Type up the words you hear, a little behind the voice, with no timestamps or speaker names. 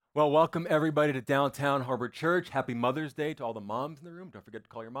Well, welcome everybody to Downtown Harbor Church. Happy Mother's Day to all the moms in the room. Don't forget to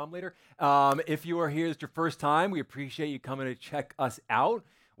call your mom later. If you are here, it's your first time, we appreciate you coming to check us out.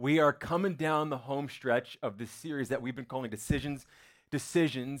 We are coming down the home stretch of this series that we've been calling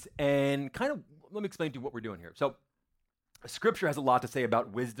Decisions, and kind of let me explain to you what we're doing here. So, Scripture has a lot to say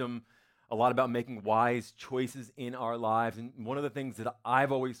about wisdom, a lot about making wise choices in our lives. And one of the things that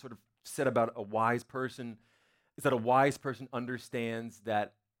I've always sort of said about a wise person is that a wise person understands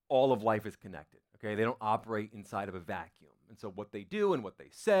that all of life is connected. Okay, they don't operate inside of a vacuum. And so what they do and what they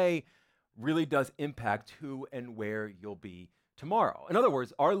say really does impact who and where you'll be tomorrow. In other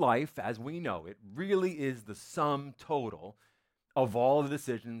words, our life as we know it really is the sum total of all the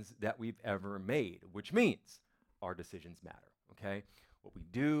decisions that we've ever made, which means our decisions matter. Okay? What we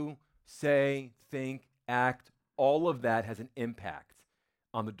do, say, think, act, all of that has an impact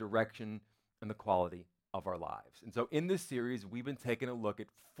on the direction and the quality of our lives. And so in this series, we've been taking a look at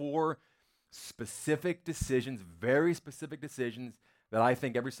four specific decisions, very specific decisions that I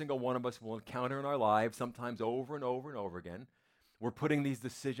think every single one of us will encounter in our lives, sometimes over and over and over again. We're putting these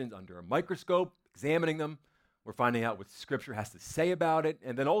decisions under a microscope, examining them. We're finding out what Scripture has to say about it.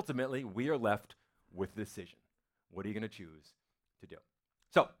 And then ultimately, we are left with a decision. What are you going to choose to do?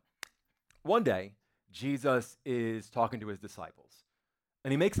 So, one day, Jesus is talking to his disciples.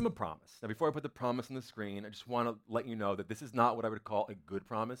 And he makes them a promise. Now, before I put the promise on the screen, I just want to let you know that this is not what I would call a good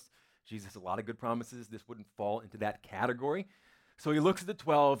promise. Jesus has a lot of good promises. This wouldn't fall into that category. So he looks at the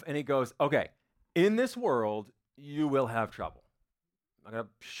 12 and he goes, okay, in this world, you will have trouble. I'm going to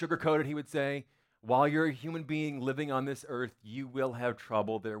sugarcoat it, he would say. While you're a human being living on this earth, you will have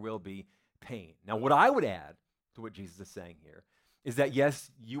trouble. There will be pain. Now, what I would add to what Jesus is saying here is that,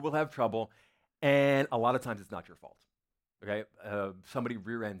 yes, you will have trouble, and a lot of times it's not your fault. Okay, somebody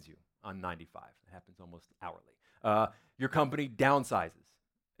rear ends you on 95. It happens almost hourly. Your company downsizes,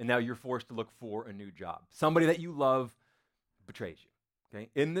 and now you're forced to look for a new job. Somebody that you love betrays you. Okay,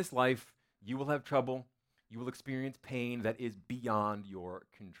 in this life, you will have trouble. You will experience pain that is beyond your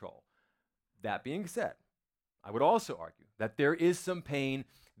control. That being said, I would also argue that there is some pain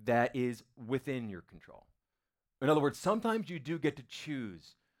that is within your control. In other words, sometimes you do get to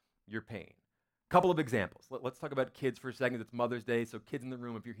choose your pain. Couple of examples. Let's talk about kids for a second. It's Mother's Day, so kids in the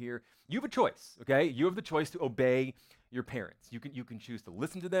room, if you're here, you have a choice, okay? You have the choice to obey your parents. You can choose to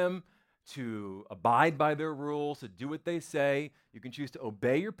listen to them, to abide by their rules, to do what they say. You can choose to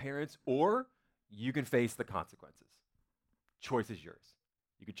obey your parents, or you can face the consequences. Choice is yours.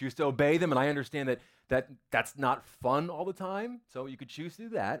 You could choose to obey them, and I understand that's not fun all the time, so you could choose to do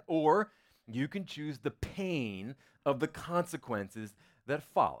that, or you can choose the pain of the consequences that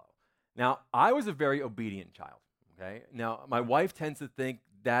follow. Now, I was a very obedient child, okay? Now, my wife tends to think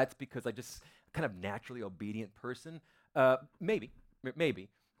that's because I just kind of naturally obedient person. Maybe.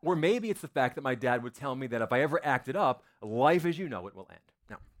 Or maybe it's the fact that my dad would tell me that if I ever acted up, life as you know it will end.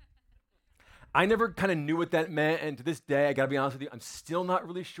 Now, I never kind of knew what that meant, and to this day, I gotta be honest with you, I'm still not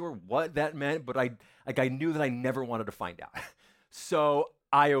really sure what that meant, but I knew that I never wanted to find out. So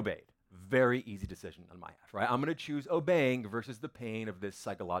I obeyed. Very easy decision on my half, right? I'm going to choose obeying versus the pain of this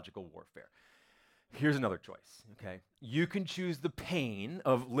psychological warfare. Here's another choice, okay? You can choose the pain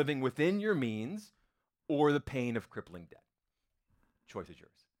of living within your means or the pain of crippling debt. Choice is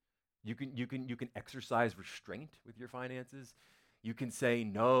yours. You can exercise restraint with your finances. You can say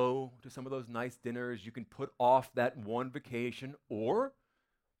no to some of those nice dinners. You can put off that one vacation, or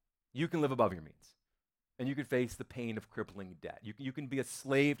you can live above your means. And you can face the pain of crippling debt. You can be a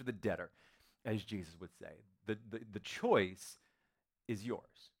slave to the debtor, as Jesus would say. The choice is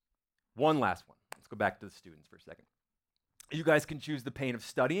yours. One last one. Let's go back to the students for a second. You guys can choose the pain of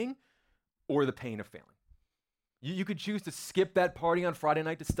studying or the pain of failing. You could choose to skip that party on Friday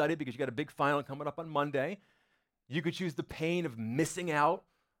night to study because you got a big final coming up on Monday. You could choose the pain of missing out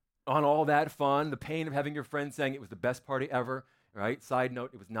on all that fun, the pain of having your friends saying it was the best party ever, right? Side note,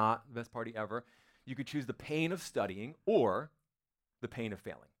 it was not the best party ever. You could choose the pain of studying or the pain of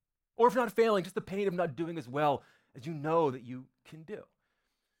failing. Or if not failing, just the pain of not doing as well as you know that you can do.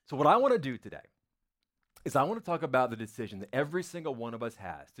 So what I want to do today is I want to talk about the decision that every single one of us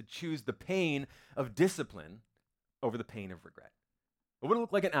has to choose the pain of discipline over the pain of regret. What would it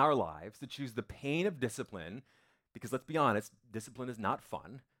look like in our lives to choose the pain of discipline, because let's be honest, discipline is not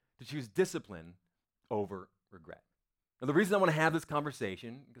fun, to choose discipline over regret. Now, the reason I want to have this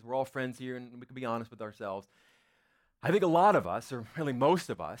conversation, because we're all friends here and we can be honest with ourselves, I think a lot of us, or really most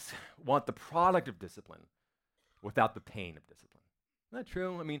of us, want the product of discipline without the pain of discipline. Isn't that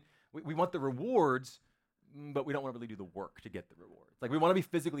true? I mean, we want the rewards, but we don't want to really do the work to get the rewards. Like, we want to be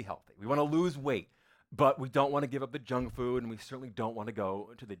physically healthy. We want to lose weight. but we don't want to give up the junk food, and we certainly don't want to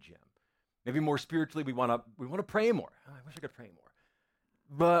go to the gym. Maybe more spiritually, we want to pray more. Oh, I wish I could pray more.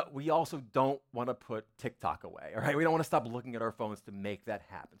 But we also don't want to put TikTok away, all right? We don't want to stop looking at our phones to make that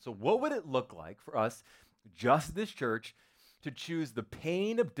happen. So what would it look like for us, just this church, to choose the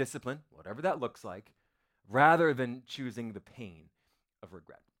pain of discipline, whatever that looks like, rather than choosing the pain of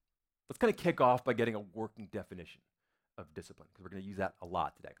regret? Let's kind of kick off by getting a working definition of discipline, because we're going to use that a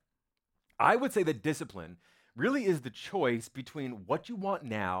lot today. I would say that discipline really is the choice between what you want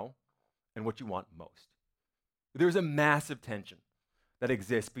now and what you want most. There's a massive tension that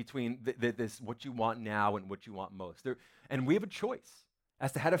exists between this what you want now and what you want most. And we have a choice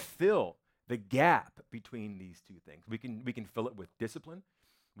as to how to fill the gap between these two things. We can fill it with discipline,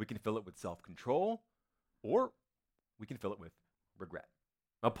 we can fill it with self-control, or we can fill it with regret.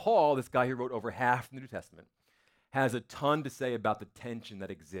 Now, Paul, this guy who wrote over half the New Testament, has a ton to say about the tension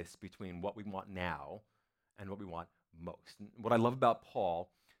that exists between what we want now and what we want most. And what I love about Paul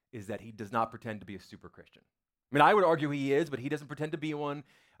is that he does not pretend to be a super Christian. I mean, I would argue he is, but he doesn't pretend to be one.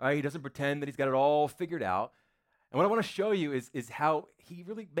 He doesn't pretend that he's got it all figured out. And what I want to show you is how he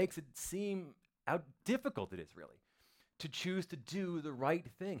really makes it seem how difficult it is, really, to choose to do the right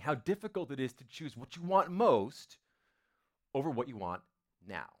thing, how difficult it is to choose what you want most over what you want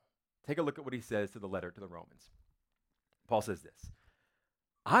now. Take a look at what he says to the letter to the Romans. Paul says this: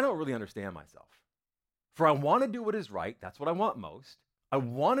 I don't really understand myself, for I want to do what is right. That's what I want most. I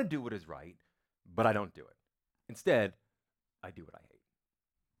want to do what is right, but I don't do it. Instead, I do what I hate.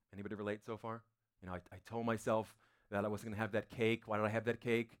 Anybody relate so far? You know, I told myself that I wasn't going to have that cake. Why did I have that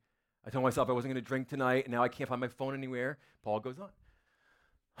cake? I told myself I wasn't going to drink tonight, and now I can't find my phone anywhere. Paul goes on.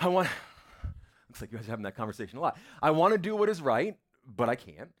 Looks like you guys are having that conversation a lot. I want to do what is right, but I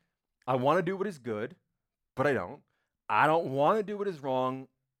can't. I want to do what is good, but I don't. I don't want to do what is wrong,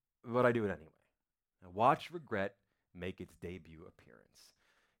 but I do it anyway. Now watch regret make its debut appearance.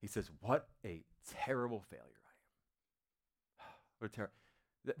 He says, what a terrible failure I am. What a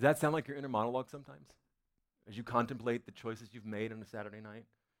Does that sound like your inner monologue sometimes? As you contemplate the choices you've made on a Saturday night?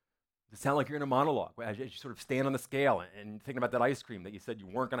 Does it sound like your inner monologue as you sort of stand on the scale and thinking about that ice cream that you said you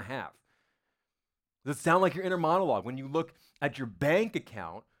weren't going to have? Does it sound like your inner monologue when you look at your bank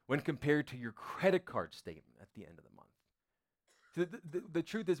account when compared to your credit card statement at the end of the month? So the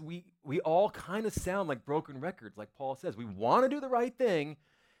truth is we all kind of sound like broken records, like Paul says. We want to do the right thing,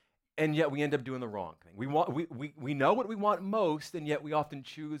 and yet we end up doing the wrong thing. We know what we want most, and yet we often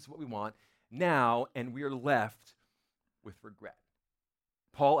choose what we want now, and we are left with regret.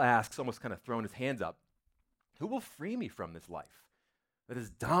 Paul asks, almost kind of throwing his hands up, who will free me from this life that is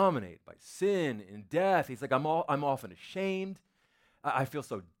dominated by sin and death? He's like, I'm often ashamed. I feel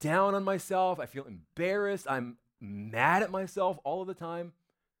so down on myself. I feel embarrassed. I'm mad at myself all of the time.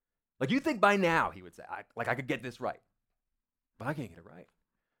 Like, you think by now, he would say, I could get this right, but I can't get it right.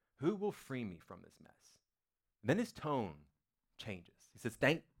 Who will free me from this mess? And then his tone changes. He says,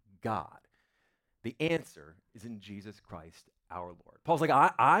 thank God. The answer is in Jesus Christ, our Lord. Paul's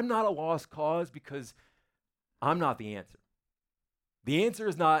like, I'm not a lost cause because I'm not the answer. The answer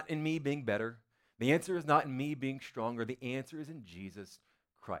is not in me being better. The answer is not in me being stronger. The answer is in Jesus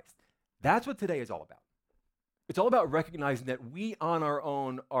Christ. That's what today is all about. It's all about recognizing that we on our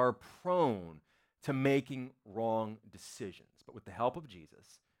own are prone to making wrong decisions. But with the help of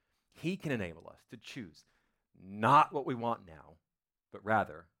Jesus, he can enable us to choose not what we want now, but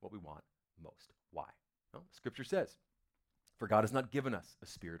rather what we want most. Why? Well, Scripture says, for God has not given us a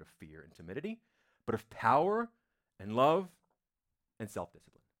spirit of fear and timidity, but of power and love and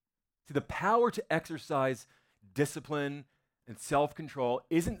self-discipline. See, the power to exercise discipline and self-control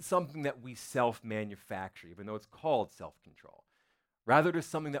isn't something that we self-manufacture, even though it's called self-control. Rather, it is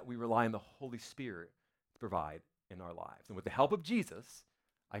something that we rely on the Holy Spirit to provide in our lives. And with the help of Jesus,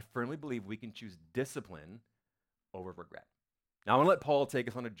 I firmly believe we can choose discipline over regret. Now, I want to let Paul take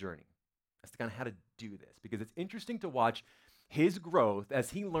us on a journey as to kind of how to do this, because it's interesting to watch his growth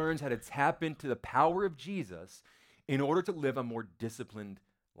as he learns how to tap into the power of Jesus in order to live a more disciplined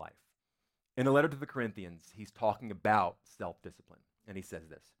life. In the letter to the Corinthians, he's talking about self-discipline, and he says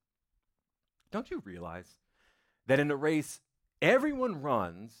this: don't you realize that in a race, everyone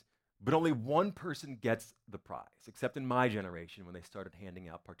runs, but only one person gets the prize, except in my generation when they started handing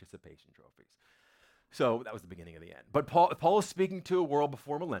out participation trophies. So that was the beginning of the end. But Paul is speaking to a world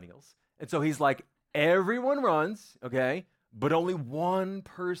before millennials, and so he's like, everyone runs, okay, but only one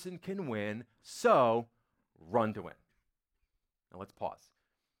person can win, so run to win. Now let's pause.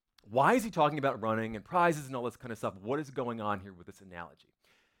 Why is he talking about running and prizes and all this kind of stuff? What is going on here with this analogy?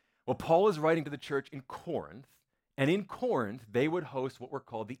 Well, Paul is writing to the church in Corinth, and in Corinth, they would host what were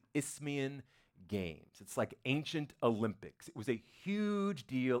called the Isthmian Games. It's like ancient Olympics. It was a huge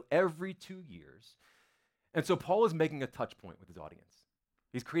deal every 2 years. And so Paul is making a touch point with his audience.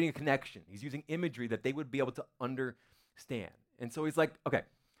 He's creating a connection. He's using imagery that they would be able to understand. And so he's like, okay,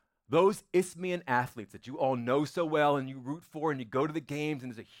 those Isthmian athletes that you all know so well and you root for and you go to the games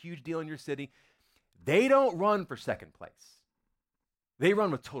and there's a huge deal in your city, they don't run for second place. They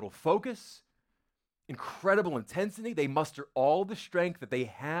run with total focus, incredible intensity. They muster all the strength that they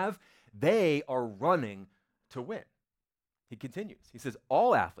have. They are running to win. He continues. He says,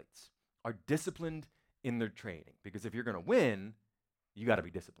 all athletes are disciplined in their training because if you're going to win, you got to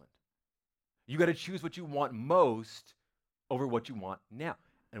be disciplined. You got to choose what you want most over what you want now.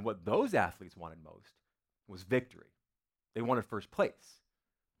 And what those athletes wanted most was victory. They wanted first place.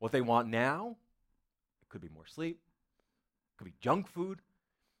 What they want now, it could be more sleep, it could be junk food,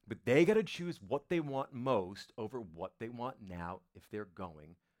 but they got to choose what they want most over what they want now if they're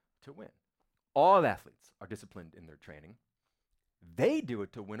going to win. All athletes are disciplined in their training. They do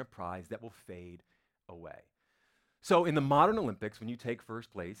it to win a prize that will fade away. So in the modern Olympics, when you take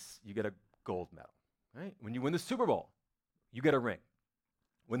first place, you get a gold medal, right? When you win the Super Bowl, you get a ring.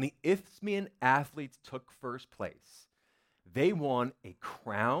 When the Isthmian athletes took first place, they won a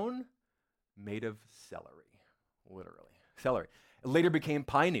crown made of celery, literally, celery. It later became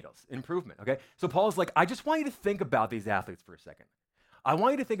pine needles, improvement, okay? So Paul's like, I just want you to think about these athletes for a second. I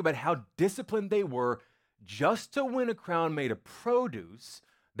want you to think about how disciplined they were just to win a crown made of produce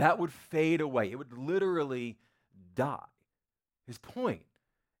that would fade away. It would literally die. His point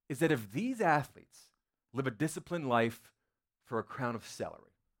is that if these athletes live a disciplined life for a crown of celery,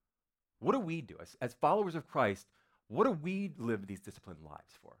 what do we do? As followers of Christ, what do we live these disciplined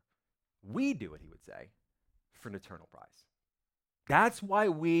lives for? We do it, he would say, for an eternal prize. That's why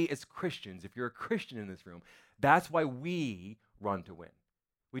we as Christians, if you're a Christian in this room, that's why we run to win.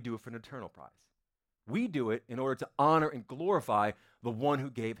 We do it for an eternal prize. We do it in order to honor and glorify the one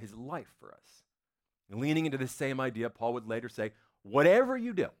who gave his life for us. And leaning into this same idea, Paul would later say, whatever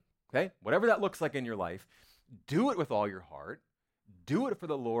you do, okay, whatever that looks like in your life, do it with all your heart. Do it for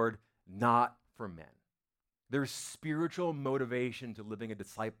the Lord, not for men. There's spiritual motivation to living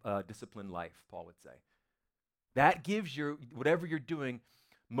a disciplined life, Paul would say. That gives you, whatever you're doing,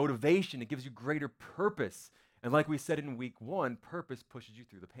 motivation. It gives you greater purpose. And like we said in week 1, purpose pushes you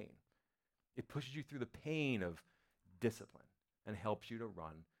through the pain. It pushes you through the pain of discipline and helps you to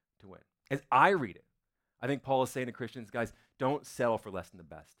run to win. As I read it, I think Paul is saying to Christians, guys, don't settle for less than the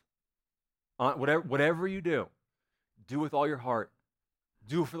best. Whatever you do with all your heart.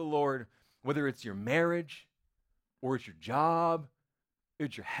 Do it for the Lord, whether it's your marriage or it's your job,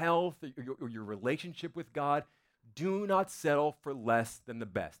 it's your health, or your relationship with God. Do not settle for less than the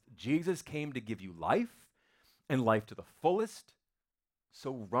best. Jesus came to give you life and life to the fullest,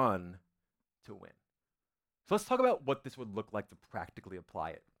 so run to win. So let's talk about what this would look like to practically apply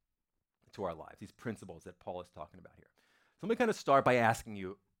it to our lives, these principles that Paul is talking about here. So let me kind of start by asking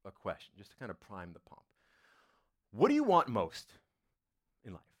you a question, just to kind of prime the pump. What do you want most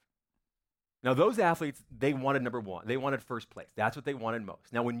in life? Now, those athletes, they wanted number one. They wanted first place. That's what they wanted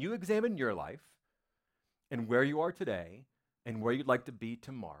most. Now, when you examine your life and where you are today and where you'd like to be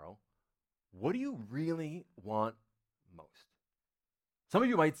tomorrow, what do you really want most? Some of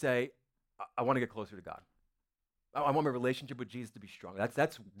you might say, I want to get closer to God. I want my relationship with Jesus to be strong.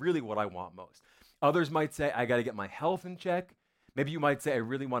 That's really what I want most. Others might say, I got to get my health in check. Maybe you might say,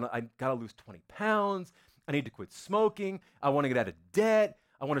 I got to lose 20 pounds. I need to quit smoking. I want to get out of debt.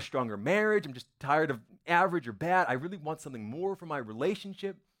 I want a stronger marriage. I'm just tired of average or bad. I really want something more for my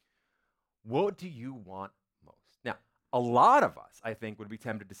relationship. What do you want most? Now, a lot of us, I think, would be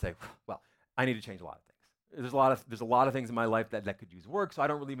tempted to say, well, I need to change a lot of things. There's a lot of things in my life that could use work, so I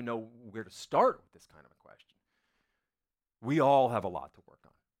don't really even know where to start with this kind of a question. We all have a lot to work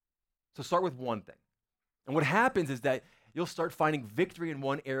on. So start with one thing. And what happens is that you'll start finding victory in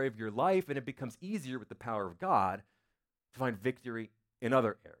one area of your life, and it becomes easier with the power of God to find victory in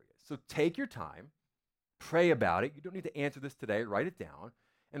other areas. So take your time, pray about it. You don't need to answer this today. Write it down,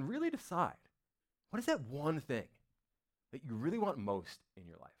 and really decide, what is that one thing that you really want most in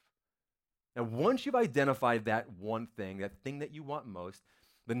your life? Now, once you've identified that one thing, that thing that you want most,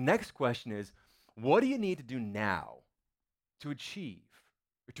 the next question is, what do you need to do now to achieve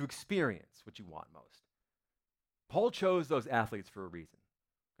or to experience what you want most? Paul chose those athletes for a reason.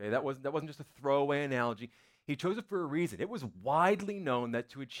 Okay, that wasn't just a throwaway analogy. He chose it for a reason. It was widely known that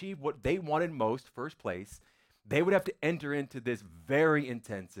to achieve what they wanted most, first place, they would have to enter into this very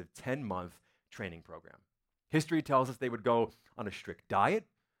intensive 10-month training program. History tells us they would go on a strict diet.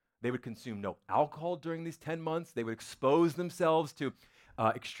 They would consume no alcohol during these 10 months. They would expose themselves to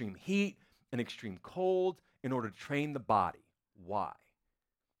extreme heat an extreme cold in order to train the body. Why?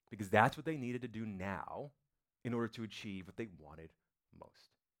 Because that's what they needed to do now in order to achieve what they wanted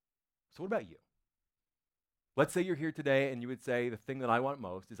most. So what about you? Let's say you're here today and you would say, the thing that I want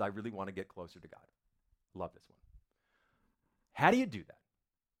most is I really want to get closer to God. Love this one. How do you do that?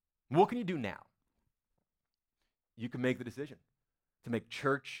 What can you do now? You can make the decision to make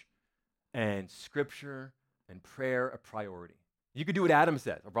church and scripture and prayer a priority. You could do what Adam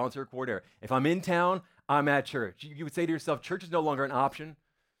says, a volunteer coordinator. If I'm in town, I'm at church. You would say to yourself, church is no longer an option.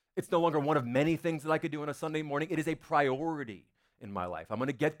 It's no longer one of many things that I could do on a Sunday morning. It is a priority in my life. I'm going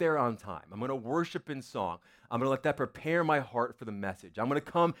to get there on time. I'm going to worship in song. I'm going to let that prepare my heart for the message. I'm going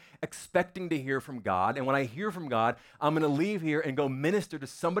to come expecting to hear from God. And when I hear from God, I'm going to leave here and go minister to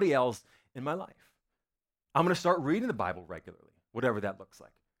somebody else in my life. I'm going to start reading the Bible regularly, whatever that looks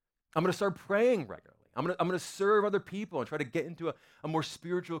like. I'm going to start praying regularly. I'm going to serve other people and try to get into a more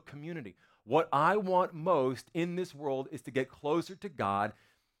spiritual community. What I want most in this world is to get closer to God.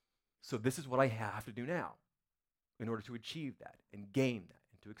 So this is what I have to do now in order to achieve that and gain that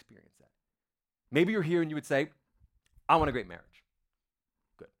and to experience that. Maybe you're here and you would say, I want a great marriage.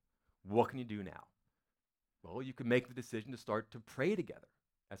 Good. What can you do now? Well, you can make the decision to start to pray together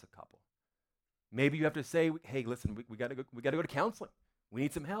as a couple. Maybe you have to say, hey, listen, we got to go to counseling. We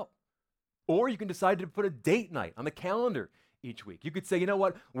need some help. Or you can decide to put a date night on the calendar each week. You could say, you know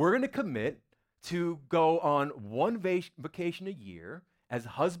what, we're going to commit to go on one vacation a year as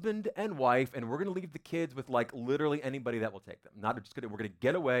husband and wife, and we're going to leave the kids with like literally anybody that will take them. We're going to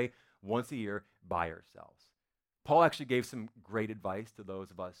get away once a year by ourselves. Paul actually gave some great advice to those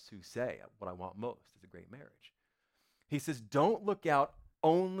of us who say, what I want most is a great marriage. He says, don't look out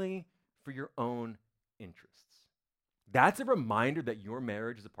only for your own interests. That's a reminder that your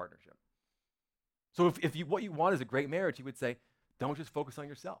marriage is a partnership. So if what you want is a great marriage, he would say, don't just focus on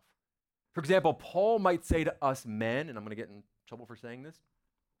yourself. For example, Paul might say to us men, and I'm going to get in trouble for saying this,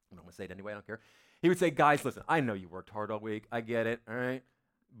 I'm going to say it anyway, I don't care. He would say, guys, listen, I know you worked hard all week, I get it, all right,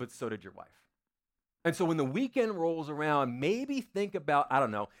 but so did your wife. And so when the weekend rolls around, maybe think about, I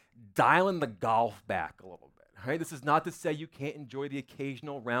don't know, dialing the golf back a little bit, all right? This is not to say you can't enjoy the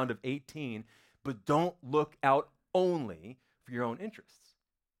occasional round of 18, but don't look out only for your own interests.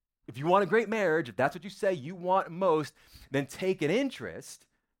 If you want a great marriage, if that's what you say you want most, then take an interest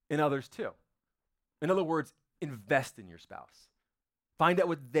in others too. In other words, invest in your spouse. Find out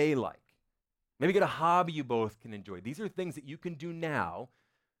what they like. Maybe get a hobby you both can enjoy. These are things that you can do now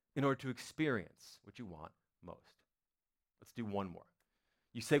in order to experience what you want most. Let's do one more.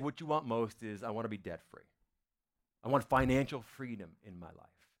 You say what you want most is, I want to be debt-free. I want financial freedom in my life.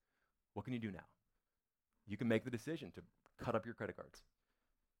 What can you do now? You can make the decision to cut up your credit cards.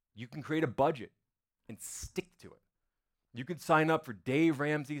 You can create a budget and stick to it. You could sign up for Dave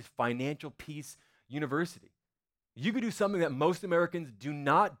Ramsey's Financial Peace University. You could do something that most Americans do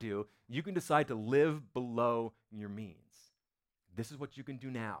not do. You can decide to live below your means. This is what you can do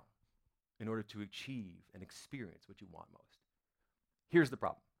now in order to achieve and experience what you want most. Here's the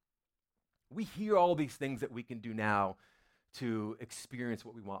problem. We hear all these things that we can do now to experience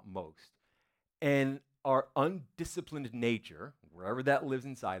what we want most. And our undisciplined nature, wherever that lives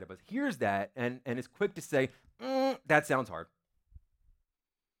inside of us, hears that and is quick to say, that sounds hard.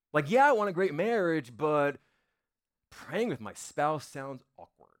 Like, yeah, I want a great marriage, but praying with my spouse sounds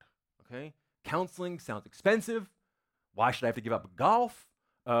awkward, okay? Counseling sounds expensive. Why should I have to give up golf?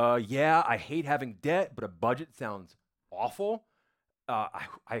 Yeah, I hate having debt, but a budget sounds awful.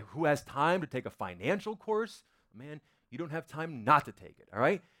 Who has time to take a financial course? Man, you don't have time not to take it, all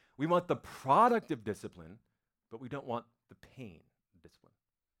right? We want the product of discipline, but we don't want the pain of discipline.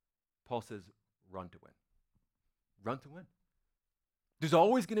 Paul says, run to win. Run to win. There's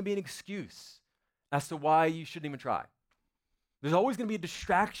always going to be an excuse as to why you shouldn't even try. There's always going to be a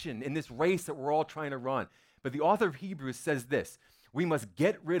distraction in this race that we're all trying to run. But the author of Hebrews says this, we must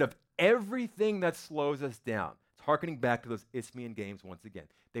get rid of everything that slows us down. It's hearkening back to those Isthmian games once again.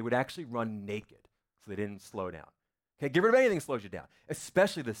 They would actually run naked, so they didn't slow down. Okay, get rid of anything that slows you down,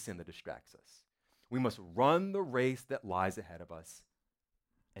 especially the sin that distracts us. We must run the race that lies ahead of us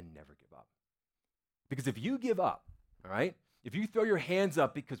and never give up. Because if you give up, all right, if you throw your hands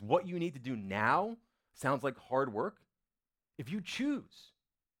up because what you need to do now sounds like hard work, if you choose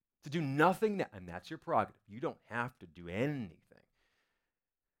to do nothing now, and that's your prerogative, you don't have to do anything.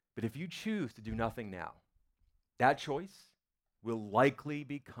 But if you choose to do nothing now, that choice will likely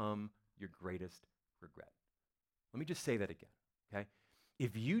become your greatest regret. Let me just say that again, okay?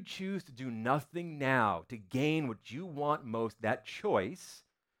 If you choose to do nothing now to gain what you want most, that choice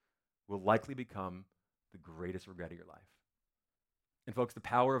will likely become the greatest regret of your life. And folks, the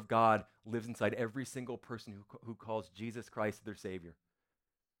power of God lives inside every single person who calls Jesus Christ their Savior.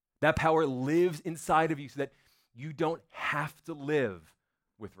 That power lives inside of you so that you don't have to live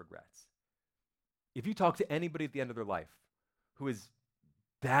with regrets. If you talk to anybody at the end of their life who is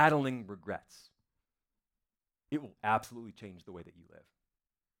battling regrets, it will absolutely change the way that you live.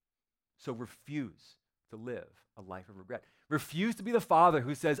 So refuse to live a life of regret. Refuse to be the father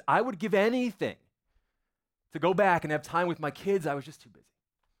who says, I would give anything to go back and have time with my kids. I was just too busy.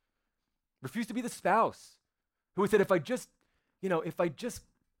 Refuse to be the spouse who said, if I just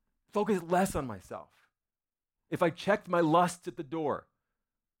focused less on myself, if I checked my lusts at the door,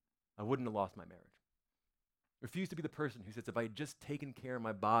 I wouldn't have lost my marriage. Refuse to be the person who says, if I had just taken care of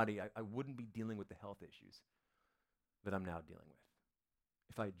my body, I wouldn't be dealing with the health issues that I'm now dealing with.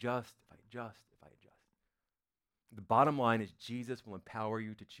 If I adjust. The bottom line is Jesus will empower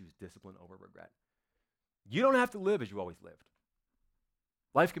you to choose discipline over regret. You don't have to live as you always lived.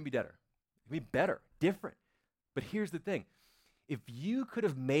 Life can be better. It can be better, different. But here's the thing. If you could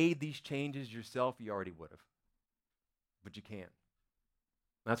have made these changes yourself, you already would have. But you can't.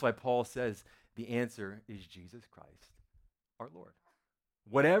 That's why Paul says the answer is Jesus Christ, our Lord.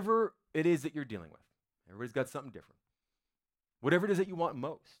 Whatever it is that you're dealing with, everybody's got something different. Whatever it is that you want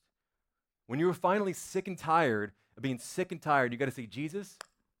most. When you were finally sick and tired of being sick and tired, you got to say, Jesus,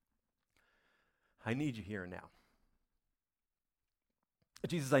 I need you here and now.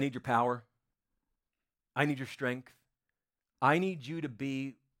 Jesus, I need your power. I need your strength. I need you to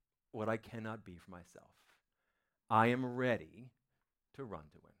be what I cannot be for myself. I am ready to run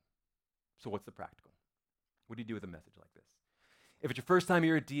to win. So what's the practical? What do you do with a message like this? If it's your first time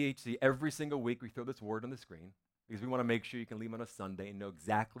here at DHC, every single week we throw this word on the screen because we want to make sure you can leave on a Sunday and know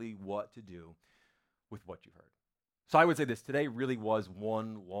exactly what to do with what you heard. So I would say this, today really was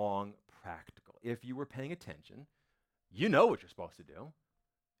one long practical. If you were paying attention, you know what you're supposed to do,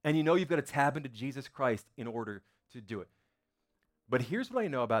 and you know you've got to tap into Jesus Christ in order to do it. But here's what I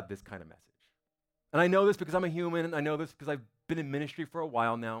know about this kind of message. And I know this because I'm a human, and I know this because I've been in ministry for a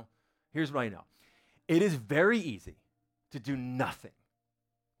while now. Here's what I know. It is very easy to do nothing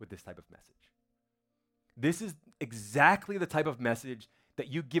with this type of message. This is exactly the type of message that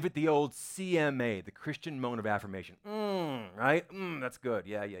you give it the old CMA, the Christian moan of affirmation. Right? That's good.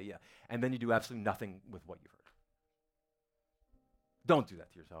 Yeah. And then you do absolutely nothing with what you've heard. Don't do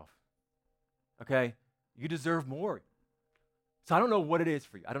that to yourself. Okay? You deserve more. So I don't know what it is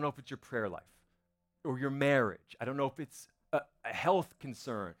for you. I don't know if it's your prayer life or your marriage. I don't know if it's a health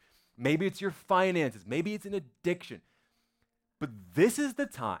concern. Maybe it's your finances. Maybe it's an addiction. But this is the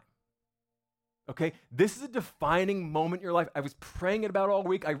time. Okay? This is a defining moment in your life. I was praying about it all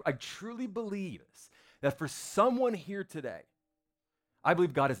week. I truly believe this, that for someone here today, I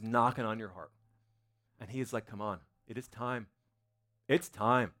believe God is knocking on your heart. And he is like, come on, it is time. It's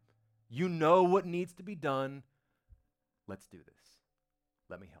time. You know what needs to be done. Let's do this.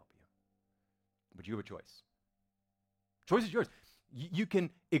 Let me help you. But you have a choice. Choice is yours. You can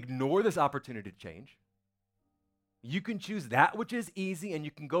ignore this opportunity to change. You can choose that which is easy, and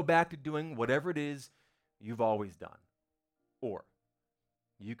you can go back to doing whatever it is you've always done. Or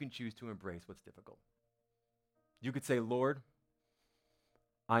you can choose to embrace what's difficult. You could say, Lord,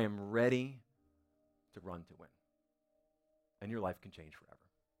 I am ready to run to win. And your life can change forever.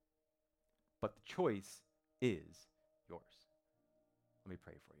 But the choice is yours. Let me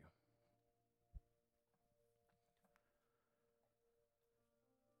pray for you.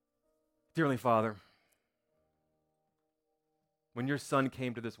 Dear Heavenly Father, when your Son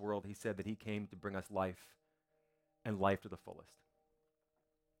came to this world, he said that he came to bring us life and life to the fullest.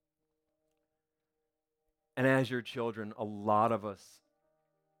 And as your children, a lot of us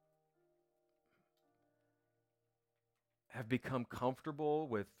have become comfortable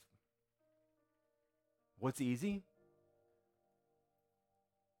with what's easy.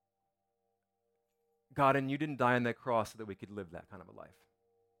 God, and you didn't die on that cross so that we could live that kind of a life.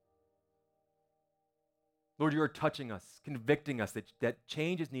 Lord, you are touching us, convicting us that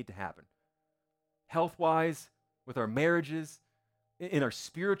changes need to happen. Health-wise, with our marriages, in our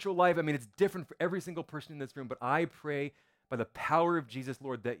spiritual life. I mean, it's different for every single person in this room, but I pray by the power of Jesus,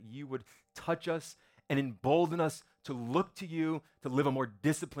 Lord, that you would touch us and embolden us to look to you, to live a more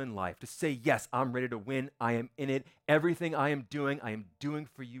disciplined life, to say, yes, I'm ready to win. I am in it. Everything I am doing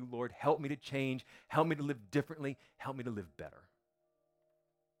for you, Lord. Help me to change. Help me to live differently. Help me to live better.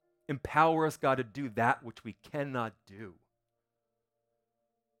 Empower us, God, to do that which we cannot do.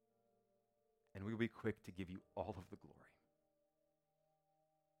 And we will be quick to give you all of the glory.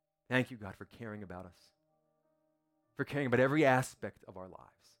 Thank you, God, for caring about us, for caring about every aspect of our lives.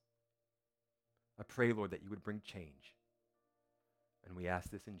 I pray, Lord, that you would bring change. And we ask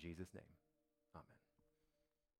this in Jesus' name.